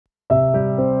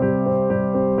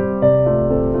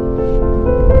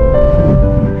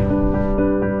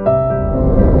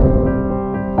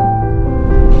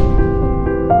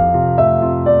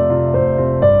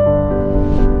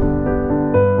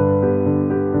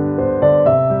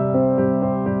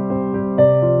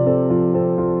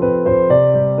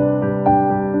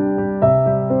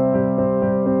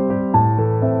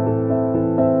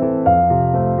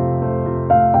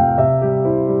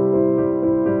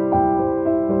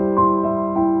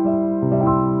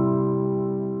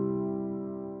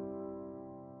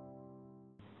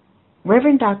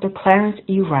Reverend Dr. Clarence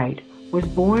E. Wright was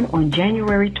born on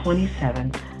January 27,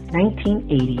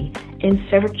 1980 in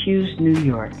Syracuse, New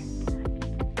York.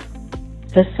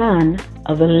 The son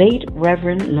of the late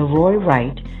Reverend Leroy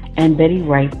Wright and Betty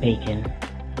Wright Bacon.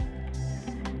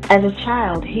 As a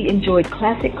child, he enjoyed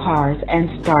classic cars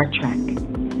and Star Trek.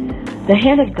 The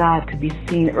hand of God could be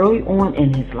seen early on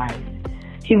in his life.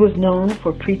 He was known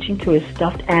for preaching to his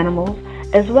stuffed animals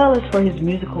as well as for his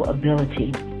musical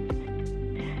ability.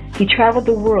 He traveled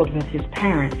the world with his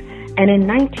parents, and in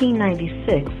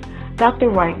 1996, Dr.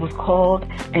 Wright was called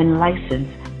and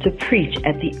licensed to preach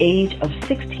at the age of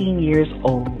 16 years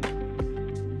old.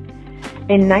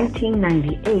 In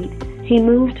 1998, he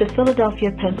moved to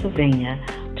Philadelphia, Pennsylvania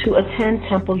to attend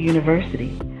Temple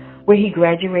University, where he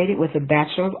graduated with a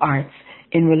Bachelor of Arts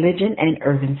in Religion and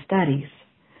Urban Studies.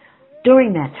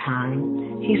 During that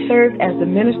time, he served as the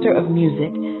Minister of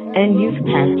Music and Youth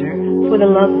Pastor for the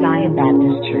Love Zion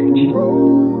Baptist Church.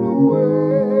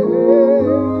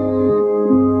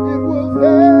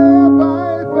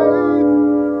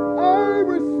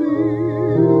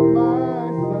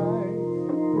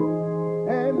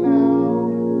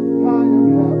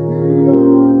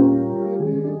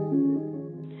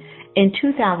 In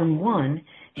 2001,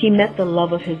 he met the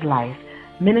love of his life,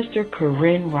 Minister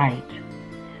Corinne Wright.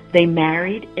 They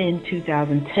married in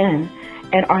 2010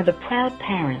 and are the proud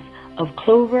parents of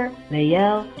Clover,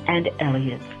 Lael, and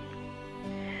Elliot.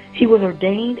 He was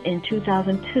ordained in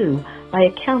 2002 by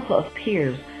a council of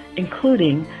peers,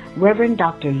 including Reverend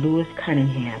Dr. Lewis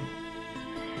Cunningham.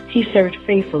 He served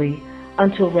faithfully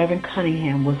until Reverend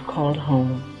Cunningham was called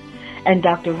home, and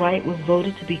Dr. Wright was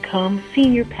voted to become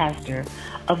senior pastor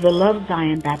of the Love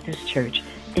Zion Baptist Church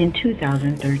in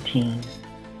 2013.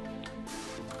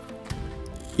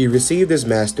 He received his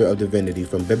Master of Divinity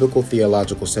from Biblical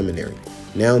Theological Seminary,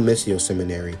 now Missio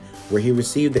Seminary, where he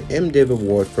received the MDiv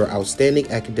Award for Outstanding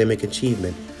Academic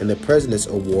Achievement and the President's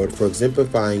Award for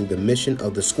exemplifying the mission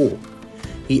of the school.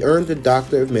 He earned the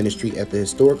Doctor of Ministry at the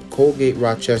historic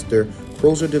Colgate-Rochester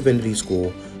Crozer Divinity School,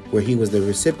 where he was the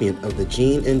recipient of the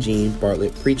Gene and Jean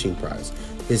Bartlett Preaching Prize.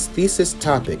 His thesis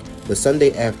topic, The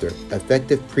Sunday After,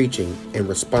 Effective Preaching in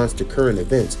Response to Current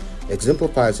Events,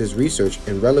 exemplifies his research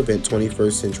in relevant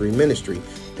 21st century ministry.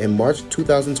 In March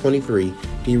 2023,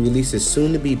 he released his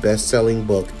soon-to-be best-selling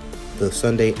book, The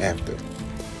Sunday After.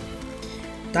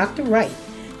 Dr. Wright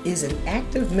is an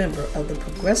active member of the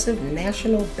Progressive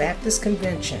National Baptist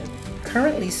Convention,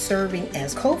 currently serving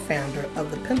as co-founder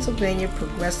of the Pennsylvania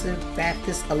Progressive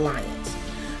Baptist Alliance.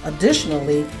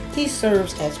 Additionally, he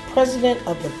serves as president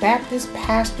of the Baptist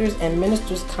Pastors and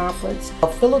Ministers Conference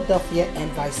of Philadelphia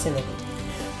and vicinity.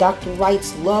 Dr.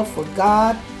 Wright's love for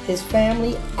God, his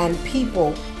family, and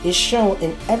people is shown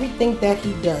in everything that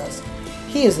he does.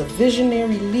 He is a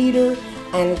visionary leader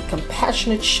and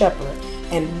compassionate shepherd,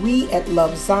 and we at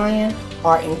Love Zion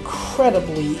are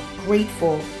incredibly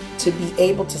grateful to be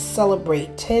able to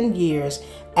celebrate 10 years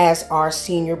as our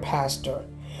senior pastor.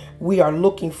 We are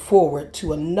looking forward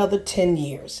to another 10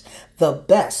 years. The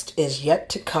best is yet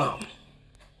to come.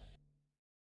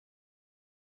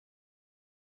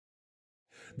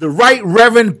 The Right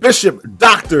Reverend Bishop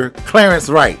Dr. Clarence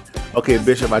Wright. Okay,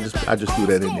 Bishop, I just threw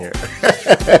that in there.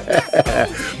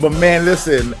 But man,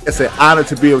 listen, it's an honor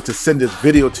to be able to send this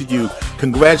video to you.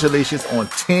 Congratulations on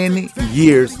 10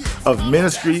 years of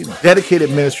ministry,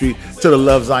 dedicated ministry to the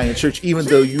Love Zion Church, even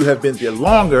though you have been there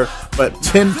longer, but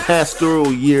 10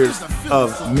 pastoral years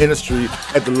of ministry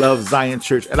at the Love Zion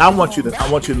Church. And I want you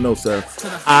to know, sir,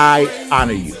 I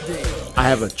honor you. I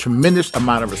have a tremendous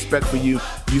amount of respect for you.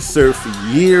 You served for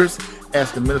years as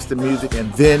the minister of music,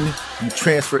 and then you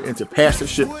transferred into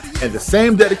pastorship, and the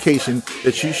same dedication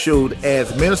that you showed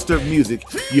as minister of music,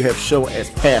 you have shown as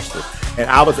pastor. And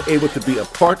I was able to be a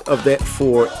part of that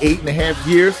for 8.5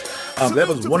 years. That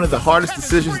was one of the hardest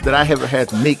decisions that I ever had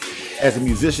to make as a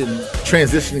musician,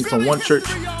 transitioning from one church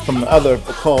from the other,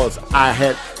 because I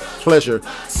had pleasure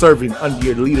serving under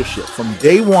your leadership. From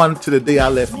day one to the day I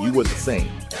left, you were the same,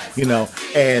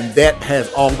 and that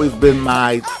has always been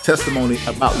my testimony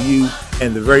about you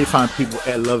and the very fine people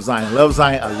at Love Zion. Love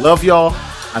Zion, I love y'all.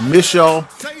 I miss y'all.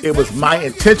 It was my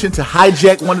intention to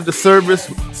hijack one of the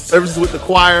services with the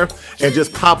choir and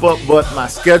just pop up, but my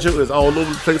schedule is all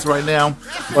over the place right now.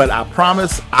 But I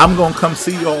promise I'm going to come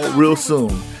see y'all real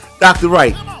soon. Dr.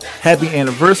 Wright, happy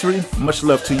anniversary. Much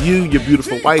love to you, your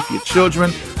beautiful wife, your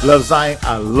children. Love Zion,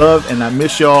 I love and I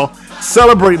miss y'all.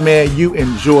 Celebrate, man. You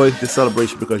enjoy the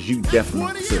celebration because you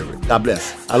definitely deserve it. God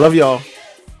bless. I love y'all.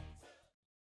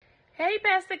 Hey,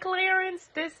 Pastor Clarence.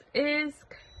 This is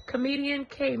comedian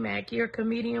K-Mac, your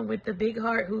comedian with the big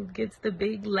heart who gets the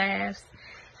big laughs.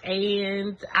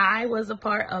 and I was a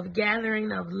part of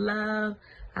Gathering of Love.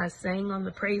 I sang on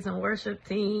the praise and worship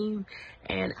team,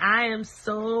 and I am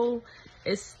so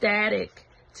ecstatic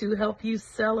to help you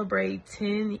celebrate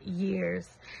 10 years.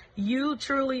 You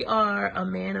truly are a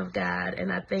man of God,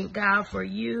 and I thank God for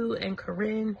you and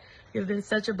Corinne. You've been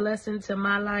such a blessing to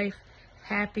my life.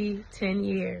 Happy 10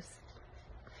 years.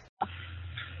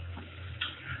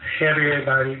 Hey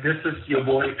everybody, this is your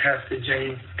boy Pastor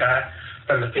James Scott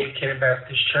from the Faith Cannon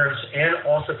Baptist Church and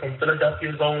also from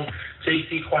Philadelphia's own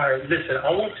JC Choir. Listen, I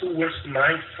want to wish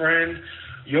my friend,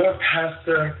 your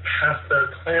pastor,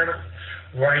 Pastor Clarence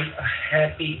Wright, a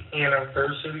happy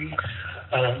anniversary.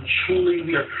 Truly,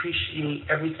 we appreciate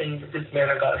everything that this man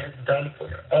of God has done for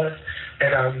us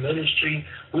and our ministry.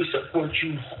 We support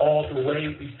you all the way.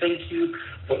 We thank you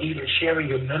for even sharing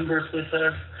your numbers with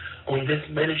us on this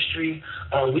ministry.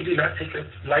 We do not take it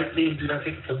lightly, do not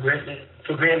take it for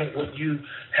granted what you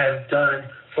have done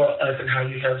for us and how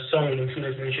you have sown into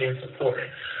this ministry and supported.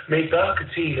 May God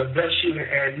continue to bless you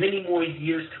and many more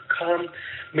years to come.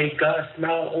 May God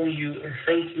smile on you and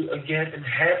thank you again, and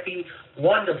happy,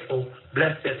 wonderful,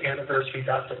 blessed anniversary,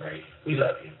 Dr. Wright. We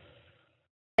love you.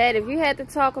 Dad, if you had to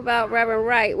talk about Reverend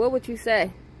Wright, what would you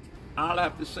say? I'll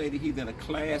have to say that he's in a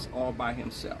class all by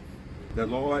himself. The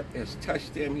Lord has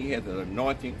touched him. He has an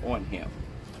anointing on him.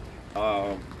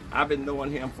 I've been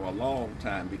knowing him for a long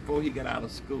time, before he got out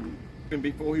of school. And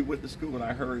before he went to school, and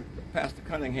I heard Pastor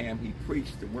Cunningham, he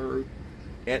preached the word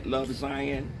at Love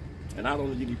Zion. And not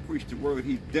only did he preach the word,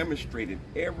 he demonstrated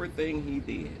everything he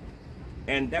did.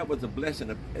 And that was a blessing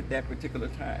at that particular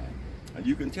time. And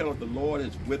you can tell that the Lord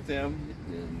is with him.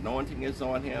 The anointing is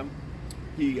on him.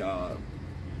 He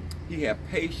has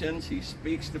patience. He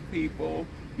speaks to people.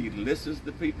 He listens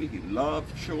to people. He loves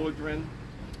children.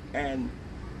 And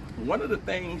one of the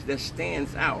things that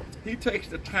stands out, he takes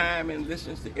the time and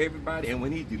listens to everybody. And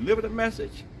when he delivers a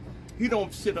message, he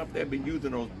don't sit up there and be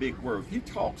using those big words. He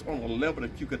talks on a level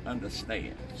that you can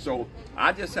understand. So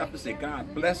I just have to say,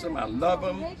 God bless him. I love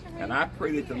him. And I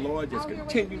pray that the Lord just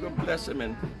continue to bless him.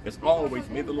 And as always,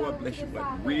 may the Lord bless you.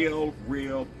 But real,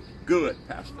 real good,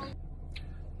 Pastor.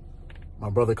 My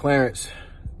brother Clarence,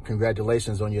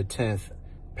 congratulations on your 10th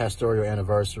pastoral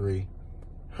anniversary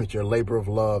with your labor of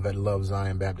love at Love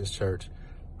Zion Baptist Church.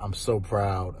 I'm so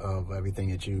proud of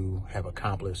everything that you have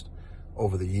accomplished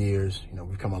over the years. You know,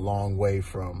 we've come a long way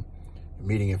from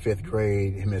meeting in 5th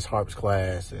grade, him in his harps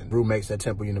class, and roommates at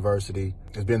Temple University.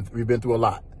 We've been through a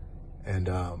lot, and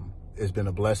it's been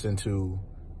a blessing to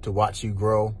watch you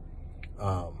grow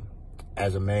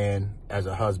as a man, as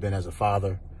a husband, as a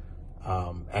father,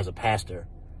 as a pastor.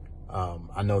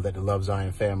 I know that the Love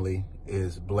Zion family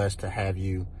is blessed to have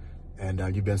you,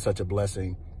 and you've been such a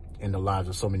blessing in the lives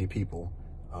of so many people.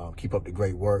 Keep up the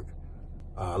great work.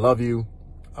 I love you.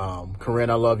 Corinne,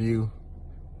 I love you,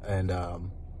 and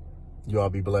you all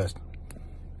be blessed.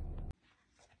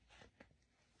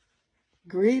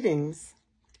 Greetings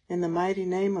in the mighty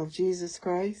name of Jesus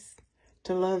Christ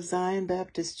to Love Zion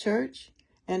Baptist Church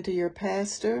and to your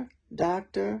pastor,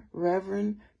 doctor,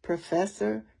 reverend,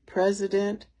 professor,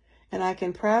 president, and I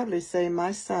can proudly say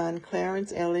my son,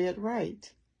 Clarence Elliott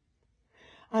Wright.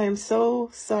 I am so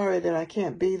sorry that I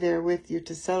can't be there with you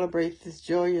to celebrate this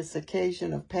joyous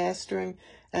occasion of pastoring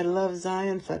at Love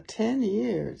Zion for 10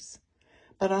 years,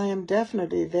 but I am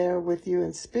definitely there with you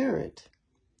in spirit.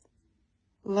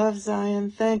 Love Zion,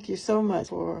 thank you so much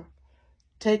for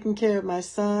taking care of my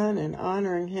son and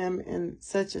honoring him in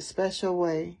such a special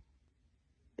way.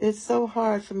 It's so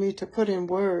hard for me to put in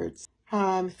words how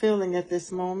I'm feeling at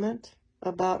this moment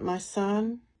about my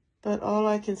son, but all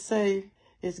I can say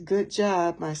is good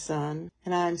job, my son,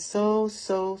 and I'm so,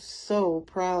 so, so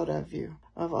proud of you,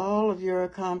 of all of your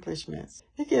accomplishments.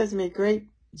 It gives me great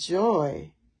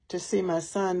joy to see my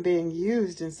son being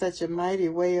used in such a mighty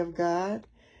way of God,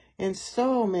 in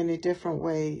so many different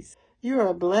ways. You are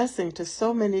a blessing to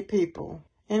so many people,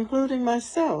 including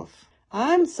myself.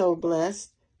 I'm so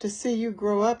blessed to see you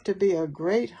grow up to be a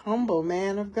great, humble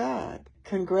man of God.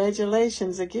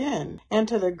 Congratulations again. And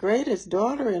to the greatest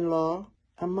daughter-in-law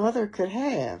a mother could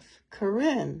have,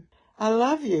 Corinne, I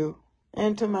love you.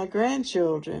 And to my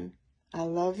grandchildren, I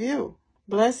love you.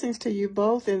 Blessings to you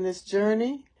both in this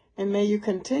journey, and may you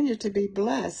continue to be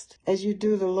blessed as you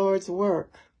do the Lord's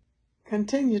work.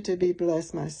 Continue to be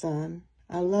blessed, my son.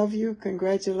 I love you.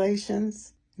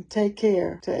 Congratulations. And take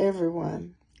care to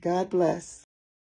everyone. God bless.